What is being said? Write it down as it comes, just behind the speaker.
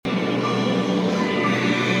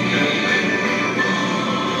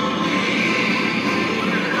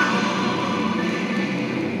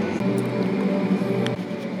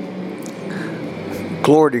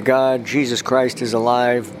Glory to God. Jesus Christ is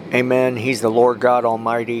alive. Amen. He's the Lord God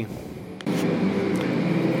Almighty.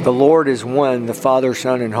 The Lord is one, the Father,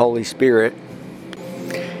 Son, and Holy Spirit.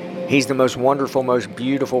 He's the most wonderful, most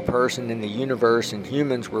beautiful person in the universe, and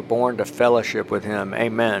humans were born to fellowship with Him.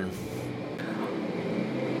 Amen.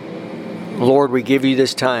 Lord, we give you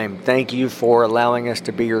this time. Thank you for allowing us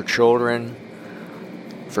to be your children,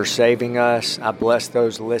 for saving us. I bless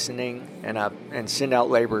those listening, and send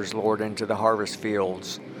out laborers, Lord, into the harvest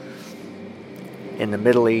fields. In the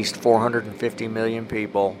Middle East, 450 million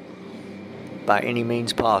people, by any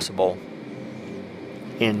means possible,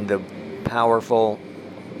 in the powerful,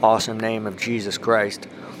 awesome name of Jesus Christ.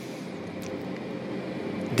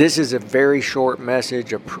 This is a very short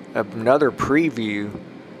message, another preview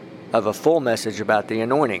of a full message about the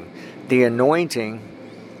anointing. The anointing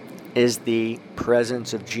is the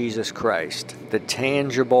presence of Jesus Christ, the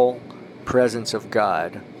tangible presence of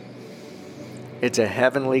God. It's a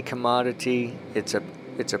heavenly commodity. It's a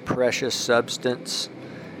precious substance.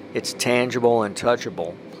 It's tangible and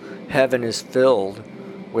touchable. Heaven is filled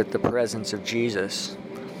with the presence of Jesus,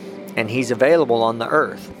 and He's available on the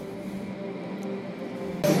earth.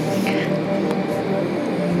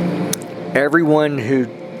 Everyone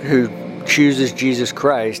who chooses Jesus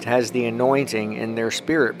Christ has the anointing in their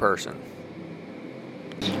spirit person.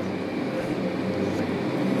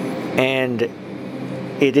 And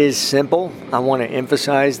it is simple. I want to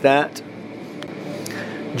emphasize that.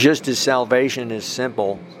 Just as salvation is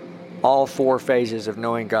simple, all four phases of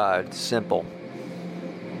knowing God, simple.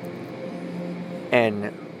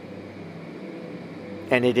 And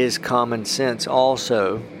it is common sense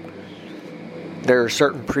also. There are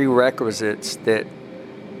certain prerequisites that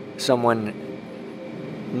someone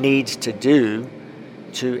needs to do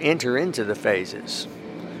to enter into the phases.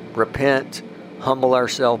 Repent, humble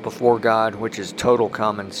ourselves before God, which is total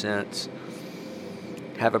common sense.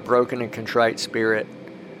 Have a broken and contrite spirit.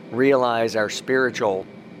 Realize our spiritual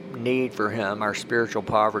need for Him, our spiritual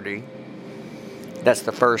poverty. That's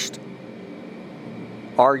the first,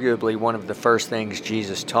 arguably one of the first things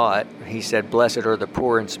Jesus taught. He said, "Blessed are the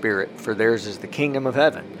poor in spirit, for theirs is the kingdom of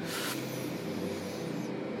heaven."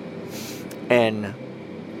 And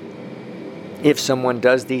if someone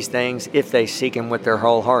does these things, if they seek Him with their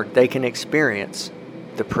whole heart, they can experience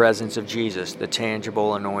the presence of Jesus, the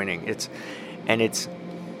tangible anointing.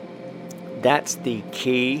 That's the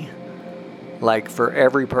key. Like for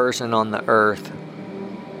every person on the earth,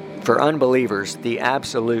 for unbelievers, the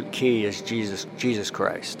absolute key is Jesus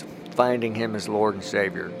Christ. Finding Him as Lord and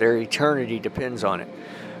Savior. Their eternity depends on it.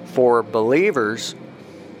 For believers,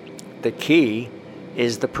 the key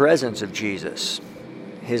is the presence of Jesus.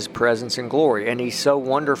 His presence and glory. And He's so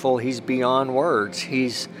wonderful, He's beyond words.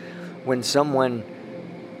 When someone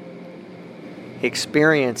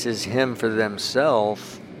experiences Him for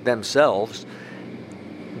themselves,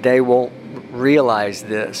 they will realize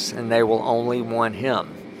this, and they will only want Him.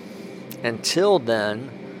 Until then,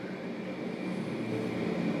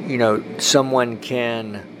 someone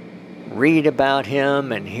can read about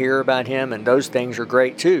Him and hear about Him, and those things are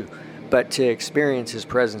great too. But to experience His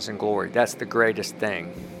presence and glory, that's the greatest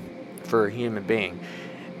thing for a human being.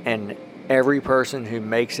 And every person who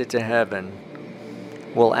makes it to heaven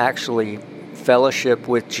will actually fellowship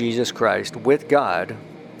with Jesus Christ, with God,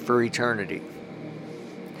 for eternity.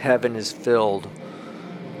 Heaven is filled,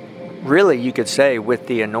 really you could say, with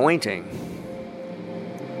the anointing.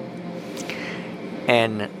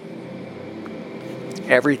 And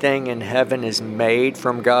everything in heaven is made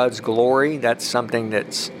from God's glory. That's something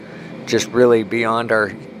that's just really beyond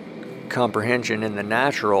our comprehension in the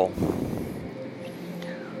natural.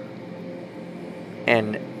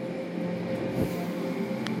 And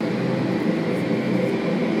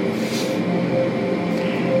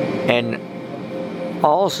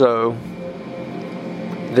also,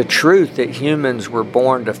 the truth that humans were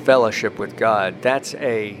born to fellowship with God, that's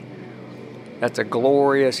a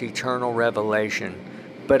glorious eternal revelation,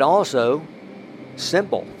 but also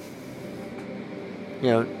simple.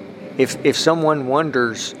 If someone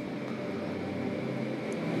wonders,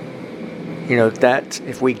 that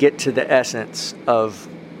if we get to the essence of,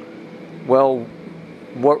 well,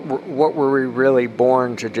 what were we really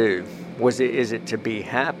born to do? Is it to be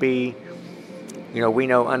happy? We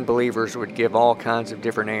know unbelievers would give all kinds of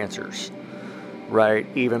different answers, right?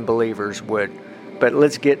 Even believers would. But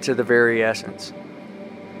let's get to the very essence.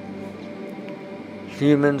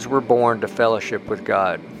 Humans were born to fellowship with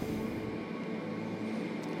God.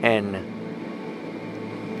 And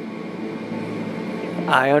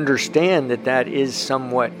I understand that is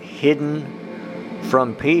somewhat hidden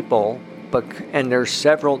from people But and there's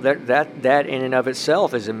several that in and of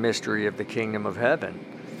itself is a mystery of the kingdom of heaven.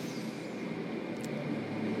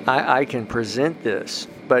 I can present this,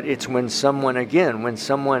 but it's when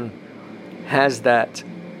someone has that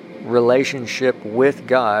relationship with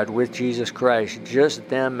God, with Jesus Christ, just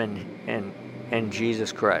them and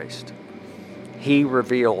Jesus Christ. He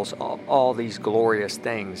reveals all these glorious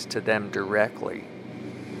things to them directly.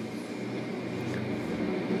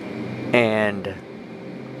 And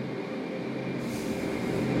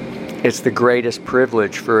it's the greatest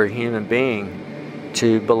privilege for a human being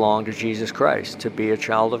to belong to Jesus Christ, to be a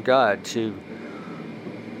child of God, to,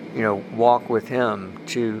 walk with Him,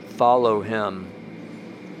 to follow Him.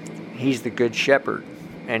 He's the good shepherd,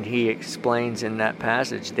 and He explains in that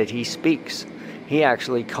passage that He speaks. He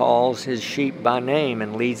actually calls His sheep by name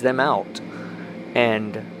and leads them out.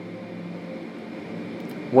 And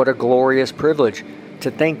what a glorious privilege to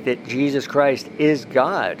think that Jesus Christ is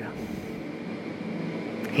God.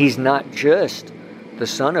 He's not just the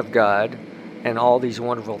Son of God and all these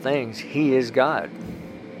wonderful things. He is God.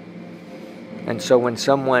 And so when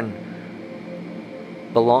someone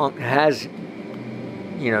it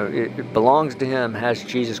belongs to Him, has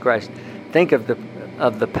Jesus Christ, think of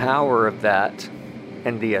the power of that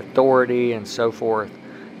and the authority and so forth.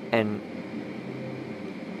 And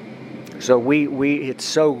so it's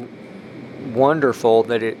so wonderful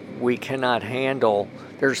that we cannot handle.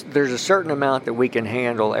 There's a certain amount that we can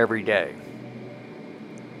handle every day.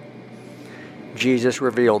 Jesus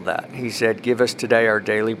revealed that. He said, "Give us today our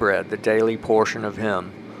daily bread," the daily portion of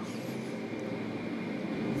Him.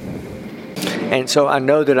 And so I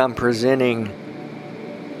know that I'm presenting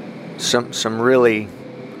some really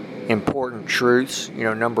important truths.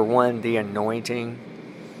 Number one, the anointing.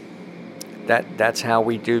 That's how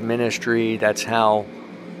we do ministry. That's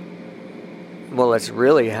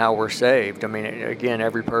really how we're saved. I mean, again,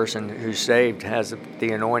 every person who's saved has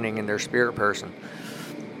the anointing in their spirit person.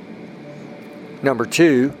 Number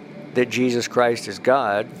two, that Jesus Christ is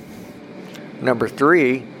God. Number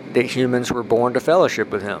three, that humans were born to fellowship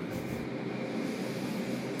with Him.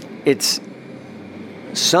 It's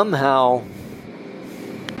somehow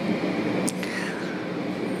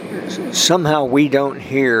we don't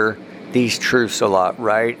hear these truths a lot,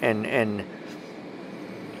 right? And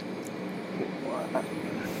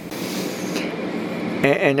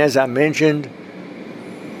as I mentioned,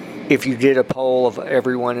 if you did a poll of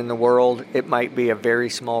everyone in the world, it might be a very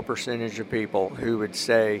small percentage of people who would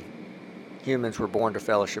say humans were born to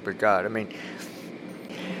fellowship with God. I mean,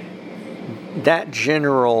 that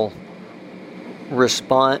general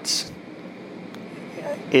response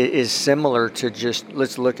is similar to just,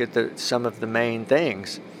 let's look at some of the main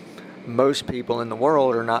things. Most people in the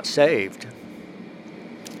world are not saved.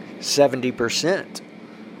 70%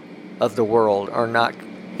 of the world are not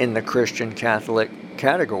in the Christian Catholic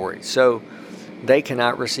category, so they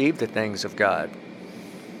cannot receive the things of God.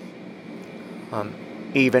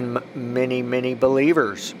 Even many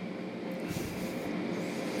believers.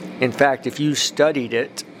 In fact, if you studied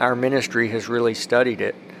it, our ministry has really studied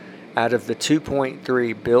it. Out of the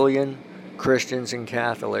 2.3 billion Christians and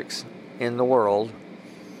Catholics in the world,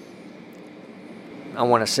 I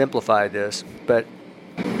want to simplify this, but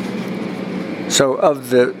so of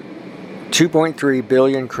the 2.3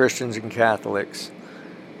 billion Christians and Catholics,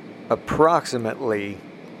 approximately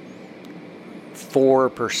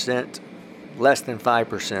 4%, less than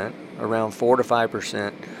 5%, around 4 to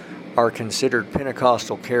 5%, are considered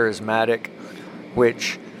Pentecostal charismatic,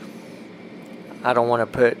 which I don't want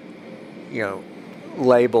to put,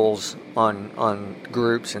 labels on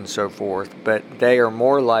groups and so forth, but they are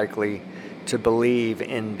more likely to believe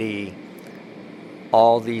in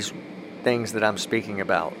all these things that I'm speaking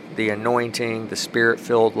about: the anointing, the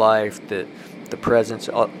Spirit-filled life, the presence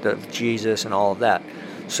of Jesus, and all of that.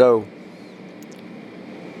 So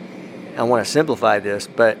I want to simplify this,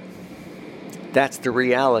 but that's the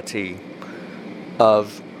reality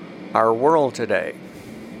of our world today.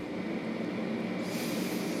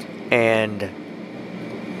 And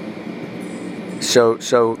so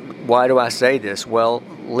why do I say this? Well,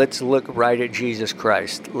 let's look right at Jesus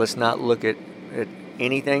Christ. Let's not look at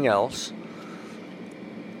anything else.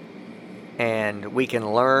 And we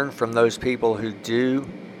can learn from those people who do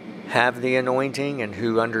have the anointing and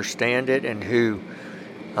who understand it, and who,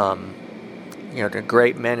 the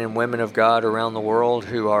great men and women of God around the world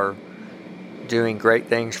who are doing great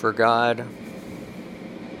things for God.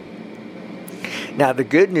 Now, the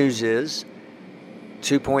good news is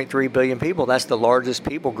 2.3 billion people, that's the largest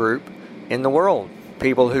people group in the world.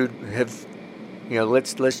 People who have,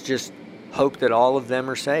 let's just hope that all of them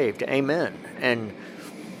are saved. Amen. And,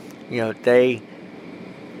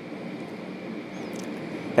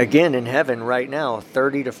 Again, in heaven right now,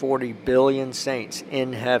 30 to 40 billion saints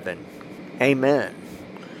in heaven. Amen.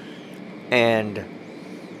 And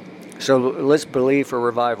so let's believe for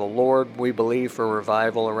revival. Lord, we believe for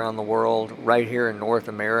revival around the world, right here in North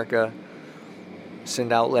America.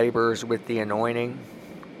 Send out laborers with the anointing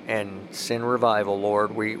and send revival,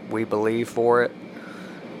 Lord. We believe for it.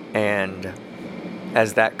 And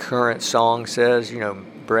as that current song says,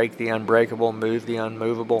 break the unbreakable, move the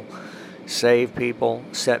unmovable, save people,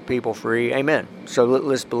 set people free. Amen. So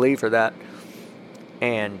let's believe for that.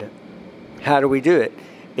 And how do we do it?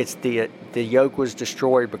 It's the yoke was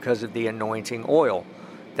destroyed because of the anointing oil.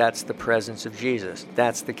 That's the presence of Jesus.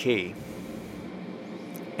 That's the key.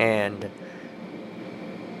 And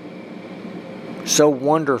so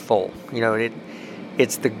wonderful.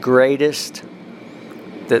 It's the greatest.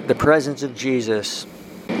 The presence of Jesus.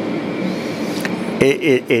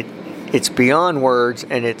 It's beyond words,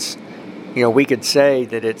 and it's we could say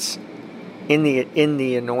that it's in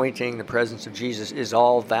the anointing. The presence of Jesus is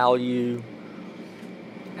all value.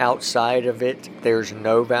 Outside of it, there's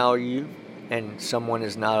no value, and someone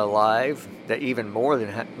is not alive. That even more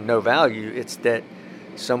than no value, it's that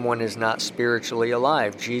someone is not spiritually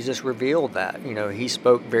alive. Jesus revealed that. He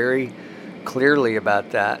spoke very clearly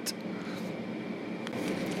about that,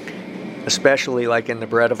 especially like in the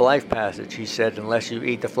bread of life passage. He said, unless you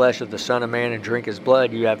eat the flesh of the Son of Man and drink his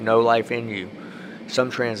blood, you have no life in you. Some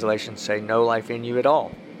translations say no life in you at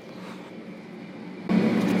all.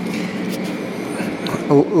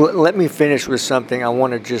 Let me finish with something. I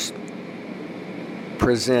want to just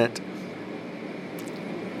present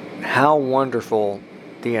how wonderful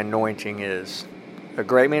the anointing is. A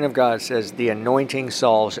great man of God says the anointing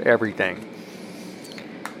solves everything.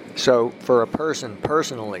 So for a person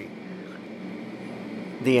personally,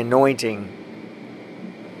 the anointing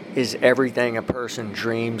is everything a person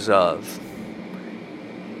dreams of.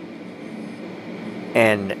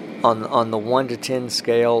 And on the 1 to 10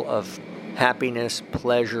 scale of happiness,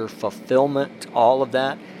 pleasure, fulfillment, all of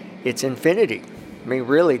that, it's infinity. I mean,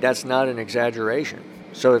 really, that's not an exaggeration.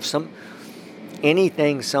 So if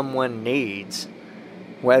anything someone needs,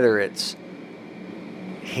 whether it's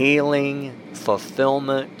healing,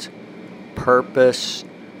 fulfillment, purpose,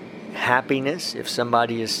 happiness, if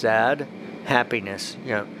somebody is sad, happiness,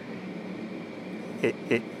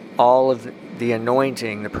 all of the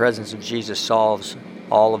anointing, the presence of Jesus solves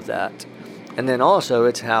all of that. And then also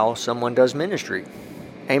it's how someone does ministry.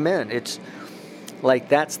 Amen. It's like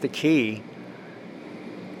that's the key.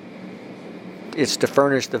 It's to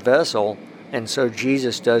furnish the vessel, and so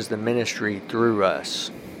Jesus does the ministry through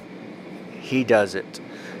us. He does it.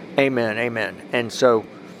 Amen. Amen. And so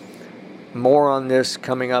more on this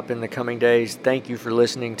coming up in the coming days. Thank you for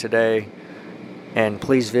listening today. And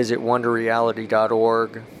please visit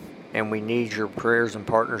wonderreality.org. And we need your prayers and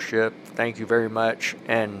partnership. Thank you very much.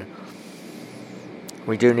 And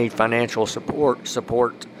we do need financial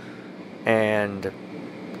support. And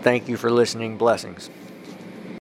thank you for listening. Blessings.